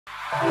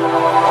May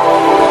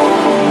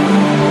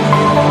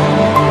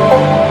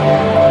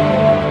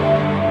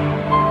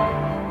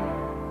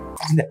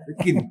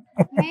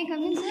I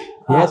come in, sir?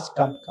 Yes,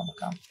 come.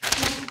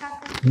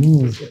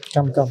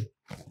 Come.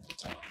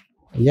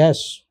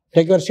 Yes,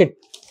 take your seat.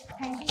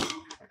 Thank you.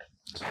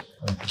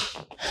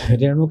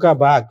 Renuka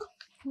Bagh,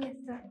 Yes,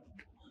 sir.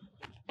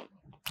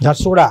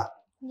 Jharsuguda.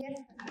 Yes,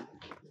 sir.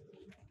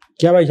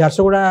 क्या भाई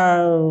Jharsuguda?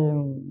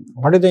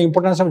 What is the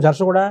importance of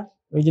Jharsuguda?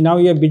 Which now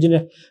a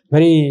business,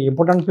 very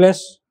important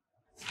place.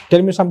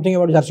 Tell me something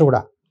about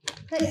Jharsuguda.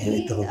 Sir, it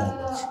is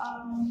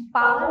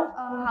power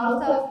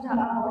house of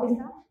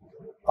Odisha.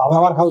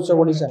 Power house of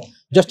Odisha.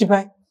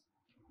 Justify.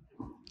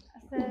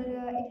 Sir,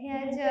 it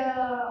has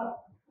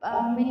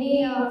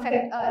many it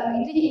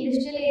is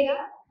industrial area.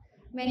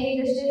 Many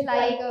industries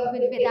like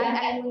with Vedant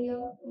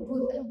Aluminium,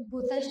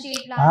 Bhutan Steel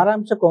Plant.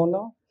 आराम से कौन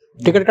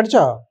ticket cut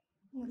चाओ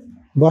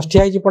बस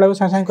ठिया जी पड़े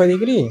संग संग कह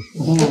देकरी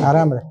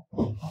आराम रे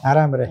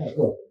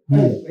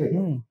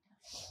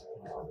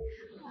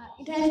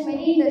It has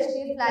many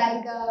industries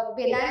like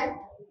Vedant,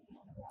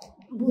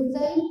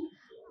 Bhutan.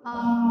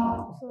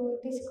 So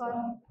it is called.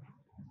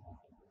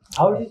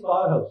 How is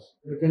powerhouse?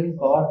 You're telling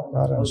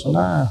powerhouse.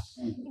 ना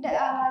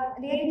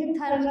There is a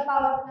thermal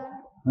power plant.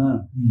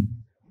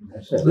 Where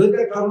is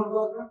the thermal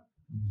power plant?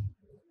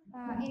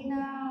 In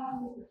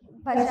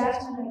Bajaj.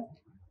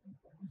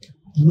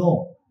 No.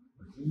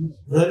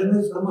 Where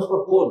is thermal for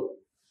coal?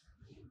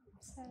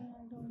 Sir, I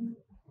don't know.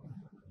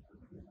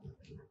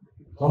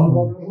 Thermal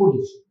power plant good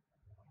is.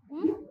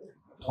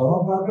 Thermal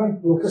power plant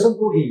location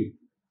good is.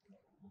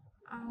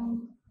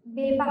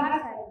 Belpahar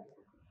side.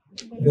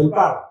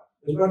 Belpar.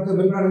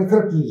 Belpar is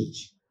third village.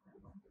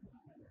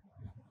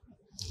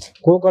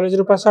 को college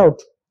रे pass out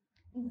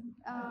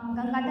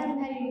Gangadhar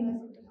Mehar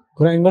University.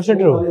 पूरा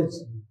university रो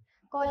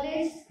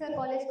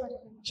College करते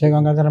से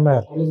गंगाधर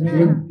मेहर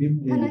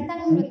घनश्याम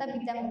हिमलता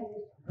विद्या मंदिर.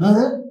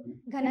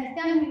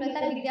 घनश्याम हिमलता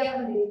विद्या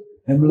मंदिर.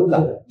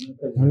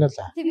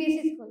 मिलता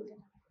CBSE school.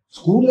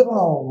 School ले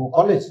कौन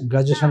college?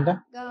 ग्रेजुएशन टा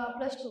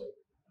 +2.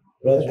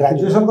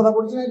 Graduation करा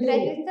पड़ती है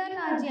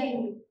Graduation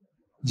GMU.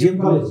 GM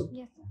college.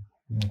 Yes.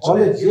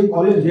 College, GM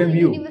college,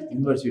 GMU.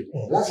 University.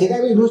 ला सीधा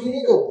भी यूनिवर्सिटी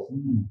नहीं को.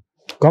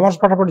 कॉमर्स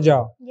पाठ पढ़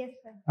जाओ Yes,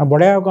 sir. आ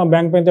बढ़िया हो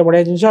बैंक पे तो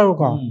बढ़िया जिनिस हो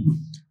कौन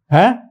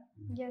हैं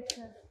Yes,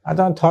 sir. आ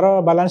तो थर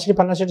बैलेंस शीट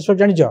फाइनेंस शीट सब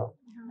जानि जाओ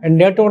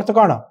नेट वर्थ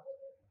कौन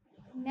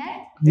Net.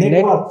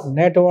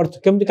 नेट वर्थ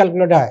केमती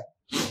कैलकुलेट है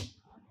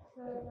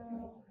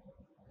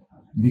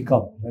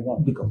Become.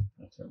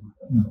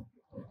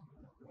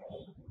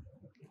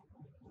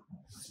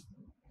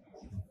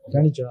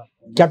 जानि जाओ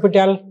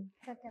capital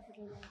Sir,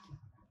 capital.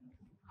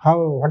 How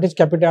what is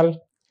capital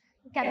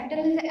Capital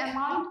is the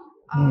amount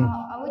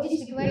which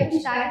is required to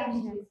start a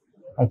business.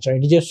 अच्छा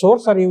इट इज ए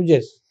सोर्स और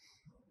uses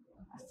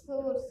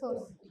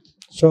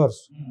Source.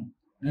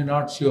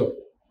 Not sure.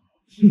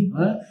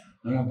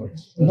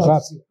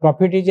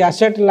 Profit is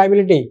asset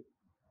liability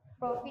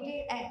Profit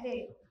is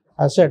asset.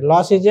 asset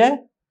loss is a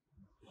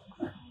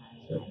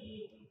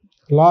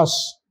loss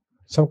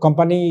some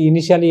company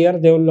initial year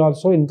they will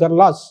also incur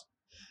loss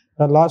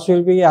the loss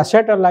will be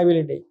asset or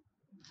liability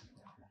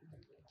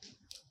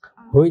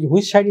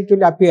which side it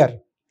will appear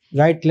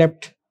right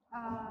left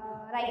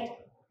Right.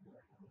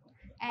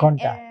 And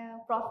Conta.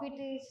 Profit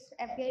is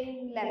appearing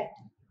left.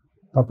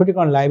 profit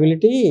कौन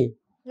liability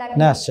Liability.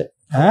 ना asset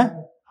हैं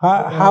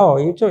हाँ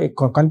ये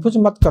तो confuse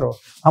मत करो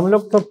हम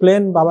लोग तो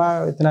प्लेन बाबा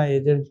इतना ये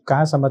जो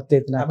कहाँ समझते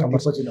इतना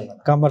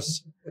commerce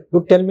you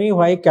tell me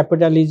why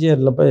capital is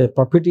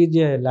profit is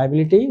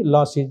liability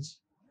loss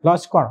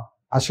कौन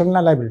एसेट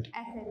ना liability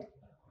Asset.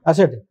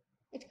 Asset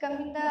It comes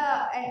in the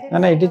asset.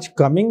 no it is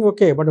coming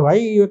okay but why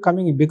you are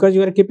coming because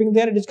you are keeping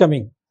there it is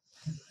coming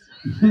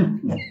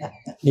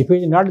if it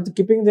is not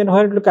keeping then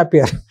where it will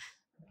appear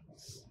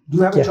Do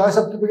you have a choice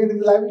of keeping it in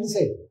the liability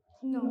side?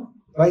 No.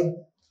 Why?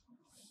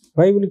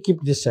 why will you keep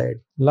this side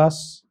loss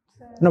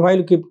Sir, no why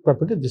will you keep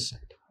profit at this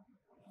side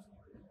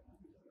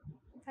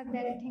sir,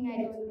 that thing I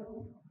don't know.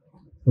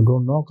 you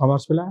don't know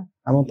commerce pila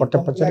am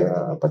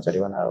pachari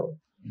na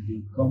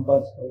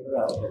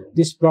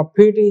this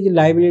profit is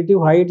liability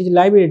why it is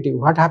liability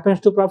what happens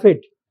to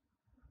profit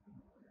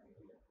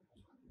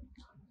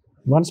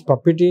once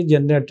profit is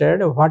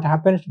generated what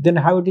happens then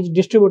how it is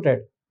distributed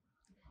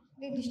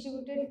They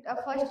distributed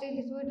first. They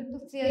distributed to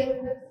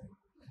shareholders.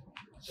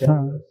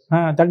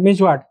 that means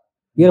what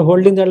you are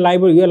holding that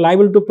liable you are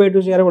liable to pay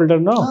to shareholder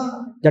no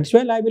that's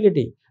why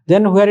liability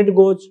then where it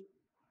goes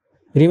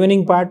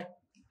remaining part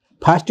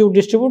first you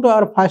distribute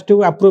or first you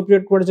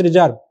appropriate towards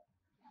reserve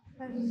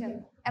For reserve.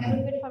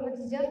 Appropriate for the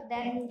reserve,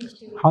 then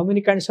distribute. how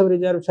many kinds of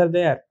reserves are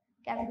there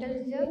Capital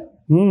reserve,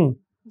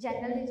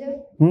 general reserve.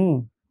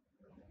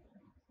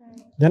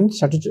 then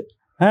statutory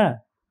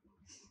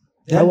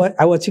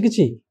ଆଉ ଅଛି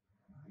କିଛି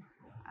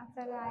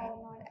Sir, I am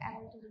not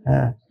able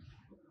to.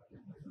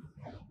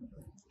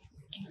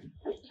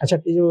 अच्छा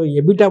ये जो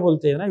EBITDA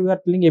बोलते हैं ना you are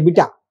telling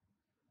EBITDA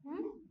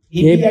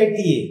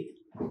EBITA.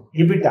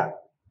 EBITDA.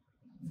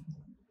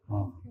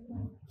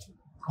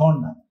 कौन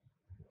ना?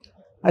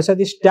 अच्छा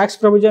this tax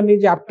provision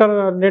is after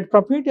net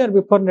profit और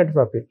before net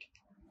profit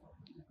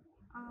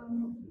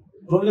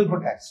provision for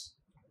tax.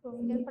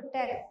 Provision for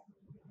tax.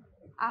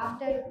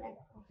 After tax.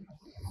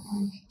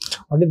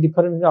 What is the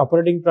difference between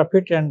operating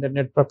profit and the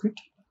net profit?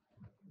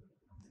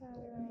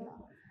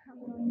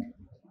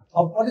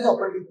 What is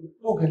operating?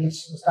 Okay, let's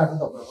start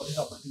with operating. What is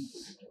operating?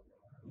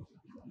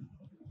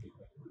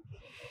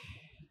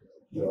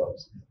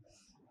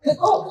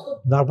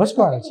 Nervous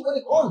कौन है?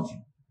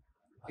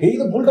 यही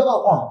तो भूल रहा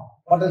कौन?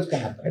 What else can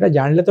happen? एटा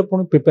जान ले तो पुन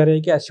prepare है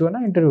कि आसियो ना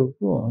interview.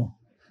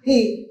 He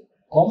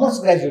commerce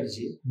graduate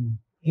ji.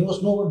 He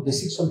must know about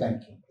basics of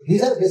banking.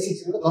 These are basics.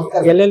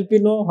 LLP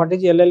no. What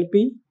is LLP?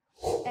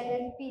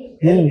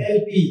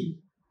 LLP.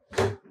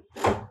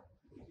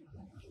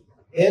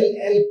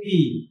 LLP.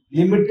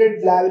 Limited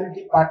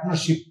liability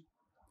partnership.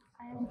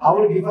 How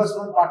it differs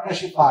from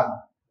partnership firm?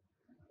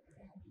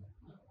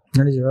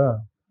 नहीं जो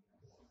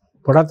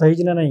पढ़ा था ही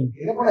जिना नहीं.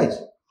 ये पढ़ा है.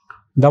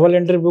 Double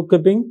entry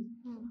bookkeeping.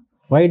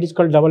 Why it is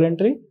called double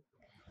entry?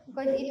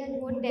 Because it has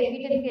both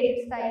debit and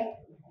credit side.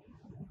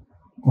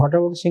 What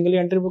about single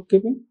entry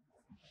bookkeeping?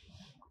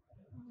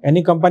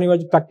 Any company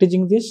was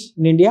practicing this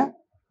in India?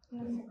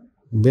 No.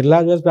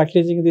 Birla was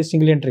practicing this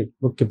single entry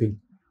bookkeeping.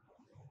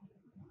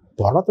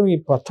 पढ़ा तो ये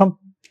प्रथम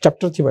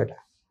chapter थी बेटा.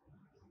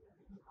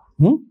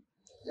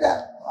 Yeah.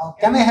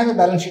 Can I have a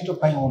balance sheet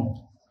of my own?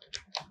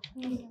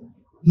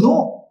 No.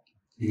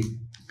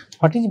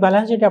 What is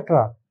balance sheet after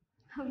all?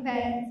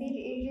 Balance sheet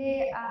is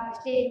a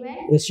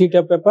statement. A sheet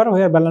of paper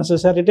where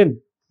balances are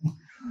written.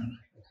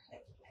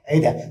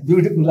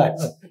 Beautiful.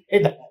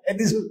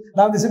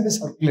 Now this will be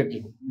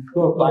circulated.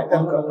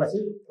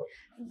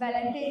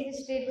 Balance sheet is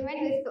a statement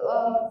which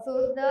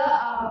shows the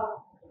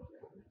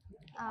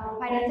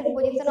financial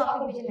position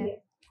of a business.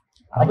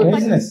 Of a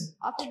business?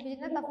 Of a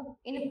business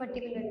in a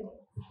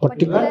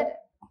Particular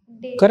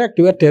date. Correct.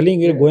 You are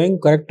telling you are going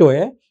correct to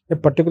a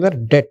particular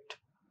debt.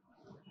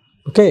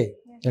 Okay.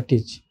 Yes. That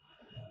is.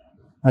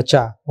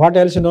 Acha. What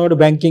else you know about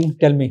banking?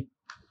 Tell me.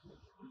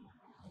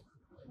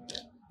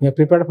 You are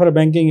prepared for a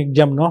banking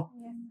exam, no?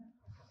 Yes.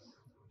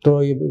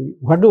 So,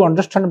 what do you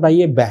understand by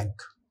a bank?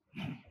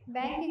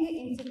 Bank is an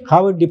institution.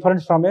 How it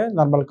differs from a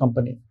normal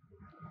company?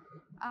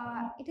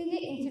 It is an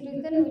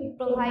institution which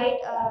provide.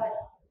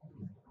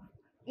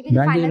 It is a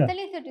Bank is financial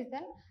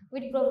institution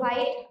which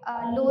provide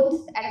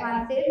loans,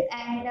 advances,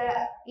 and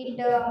it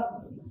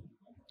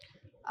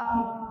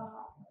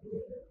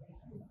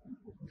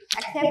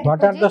accept.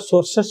 What are the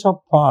sources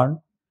of fund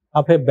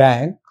of a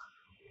bank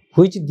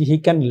which he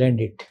can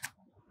lend it?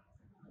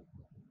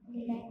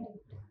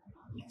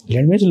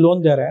 Lend means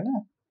loan दे रहा है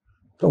ना.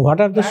 So what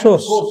are the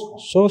source?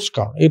 Source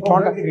का. ये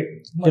fund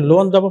जो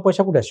loan दबा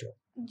पैसा कुछ ऐसे हो.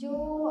 जो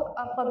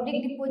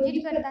पब्लिक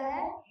डिपॉजिट करता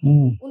है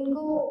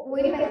उनको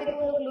वही पैसे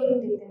को लोग लोन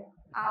देते हैं.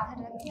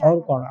 और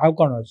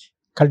कौन है?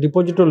 खाली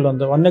डिपॉजिट लोन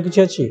दो. अन्य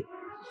किसी अच्छी.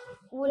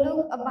 वो लोग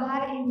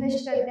बाहर इन्वेस्ट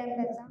करते हैं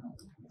पैसा.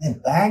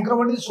 Bank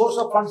what is the source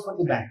of funds for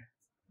the bank?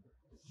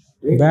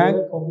 Bank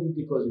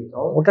deposit.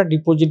 ওটা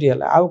ডিপোজিট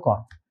হলে আর কোন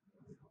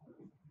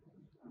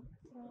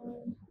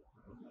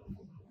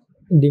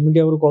ডিমিটি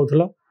আর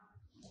কହୁଥିଲା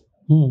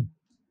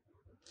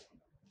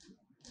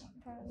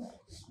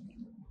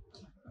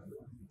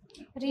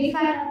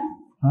रीफाइनेंस.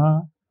 हां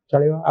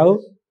चलेगा आओ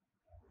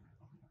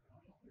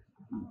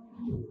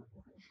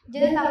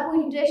जब आपको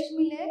इंटरेस्ट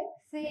मिले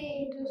से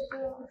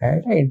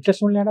interest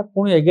मिले ना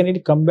पुणी again it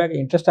come back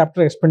interest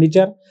after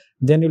expenditure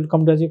then it will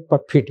come to as a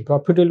profit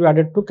will be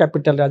added to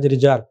capital as a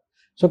reserve.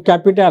 So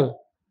capital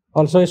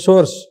also a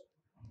source.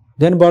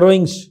 Then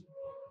borrowings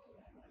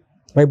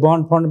by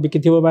bond fund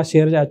बिकिथिबो बा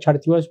share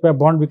छाड़थिबो बा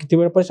bond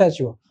बिकिथिबो पैसा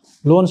आसीबो.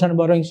 Loans and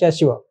borrowings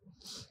आसीबो.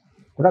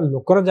 ओटा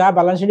लोकर जा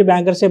balance sheet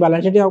banker से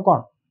balance sheet uh cone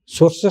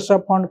sources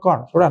of fund कोन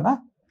ओटा ना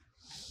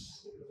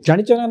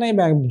जानि छ ना नहीं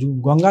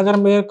गंगाधर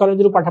मेहर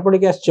कॉलेज रु पाठ पढ़ी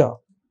के आछो.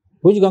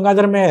 Who is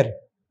Gangadhar Meher?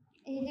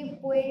 he is a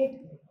poet.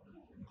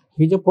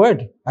 He is a poet.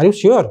 Are you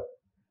sure?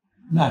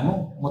 No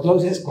मतलब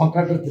से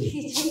कॉन्ट्रैक्टर थे. He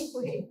is a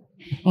poet.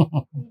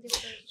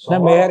 ना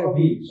मेहर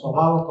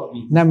स्वभाव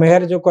कवि ना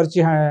मेहर जो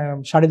करची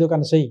साड़ी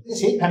दुकान सही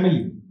सेम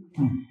फैमिली.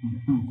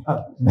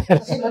 मेहर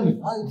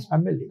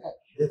फैमिली.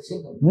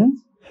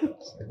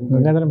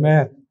 गंगाधर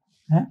मेहर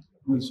हैं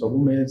सब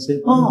मेहर से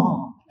हां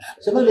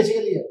सब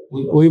बेसिकली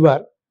वही बार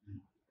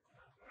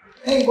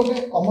ए गोटे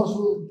commerce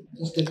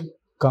just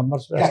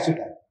commerce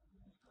capital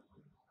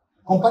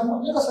company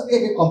में का सत्य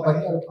है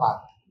कंपनी और फार्म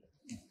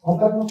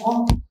कंपनी में कौन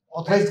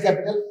ऑथराइज्ड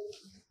कैपिटल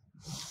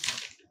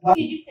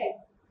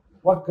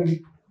व्हाट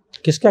क्रेडिट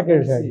किसका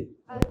क्रेडिट है?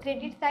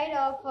 Credit side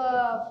of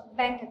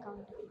bank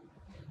account.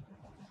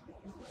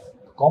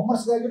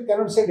 Commerce graduate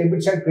cannot say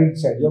debit side, credit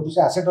side. You have to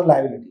say asset or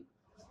liability.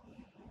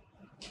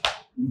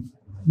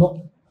 No.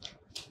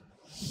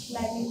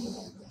 Liability.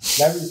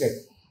 Liability side.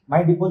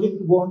 My deposit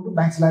will go on to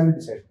bank's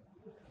liability side.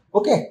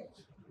 Okay.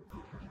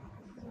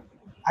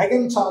 I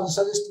can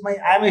suggest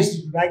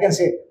I can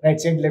say right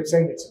side, left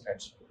side, etc.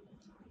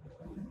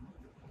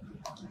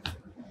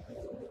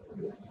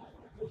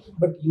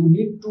 But you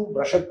need to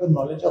brush up your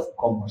knowledge of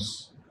commerce.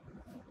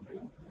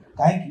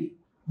 Kaiki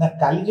na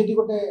kali jodi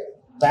gote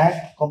bank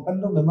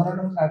company no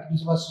memorandum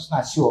articles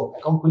आसियो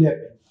account खोलिया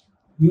पे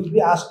you will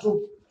be asked to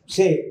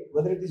say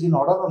whether it is in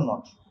order or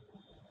not.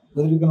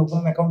 whether you can open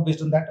an account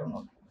based on that or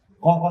not.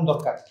 कौन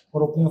दरकार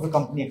for opening of a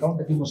company account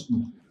that you must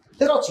know.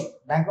 There are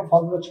bank of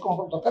all which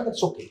कौन दरकार,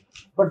 that's okay.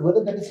 But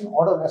whether that is in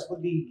order as per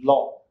the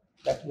law,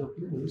 that you have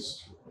to do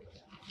is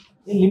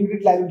a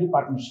limited liability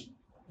partnership.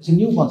 It's a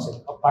new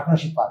concept of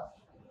partnership path.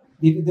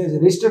 There is a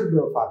registered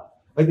path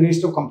by the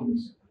register of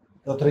companies,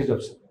 the authorized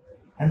officer.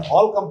 And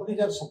all companies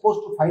are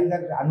supposed to file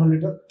their annual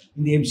letter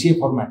in the MCA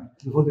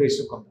format before the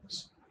register of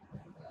companies,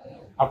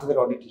 after their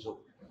audit is over.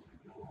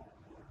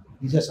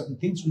 These are certain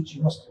things which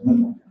you must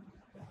remember.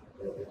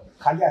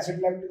 खाली asset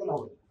liability को ना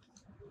हो.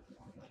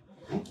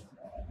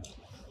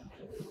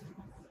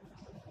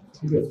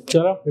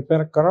 चलो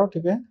prepare करो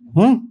ठीक है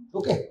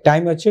okay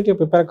time अच्छे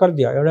prepare कर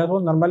दिया एवढा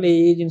नॉर्मली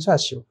ये जिनस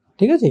आसियो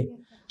ठीक है जी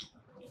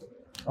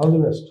ऑल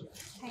द बेस्ट